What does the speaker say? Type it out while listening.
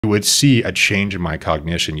you would see a change in my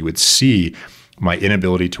cognition. You would see my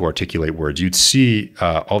inability to articulate words. You'd see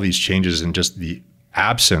all these changes in just the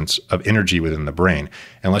absence of energy within the brain.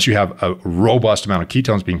 Unless you have a robust amount of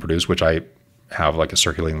ketones being produced, which I have like a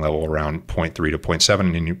circulating level around 0.3 to 0.7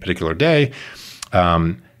 in any particular day,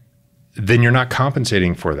 then you're not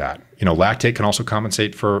compensating for that. Lactate can also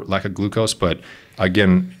compensate for lack of glucose, but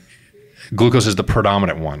again, glucose is the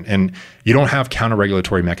predominant one. And you don't have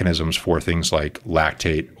counter-regulatory mechanisms for things like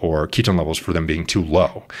lactate or ketone levels for them being too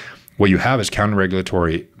low. What you have is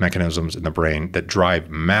counter-regulatory mechanisms in the brain that drive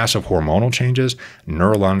massive hormonal changes,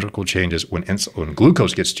 neurological changes when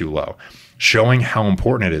glucose gets too low, showing how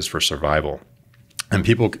important it is for survival. And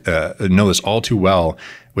people know this all too well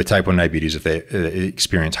with type 1 diabetes if they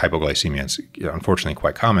experience hypoglycemia. It's unfortunately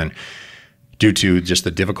quite common due to just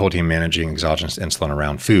the difficulty in managing exogenous insulin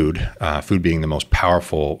around food, food being the most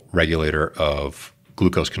powerful regulator of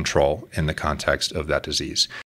glucose control in the context of that disease.